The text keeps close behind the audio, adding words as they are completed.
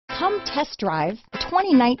Come test drive the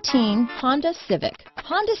 2019 Honda Civic.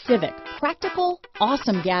 Honda Civic, practical,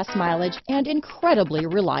 awesome gas mileage, and incredibly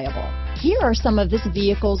reliable. Here are some of this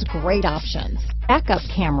vehicle's great options: backup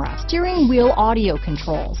camera, steering wheel audio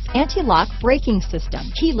controls, anti-lock braking system,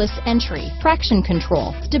 keyless entry, traction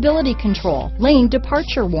control, stability control, lane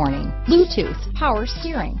departure warning, Bluetooth, power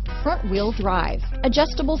steering, front wheel drive,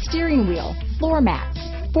 adjustable steering wheel, floor mats,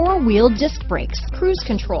 four-wheel disc brakes, cruise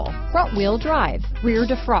control, front-wheel drive, rear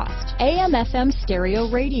defrost, AM/FM stereo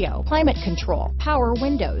radio, climate control, power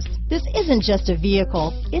windows. This isn't just a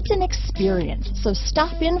vehicle, it's an experience. So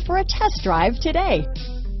stop in for a test drive today.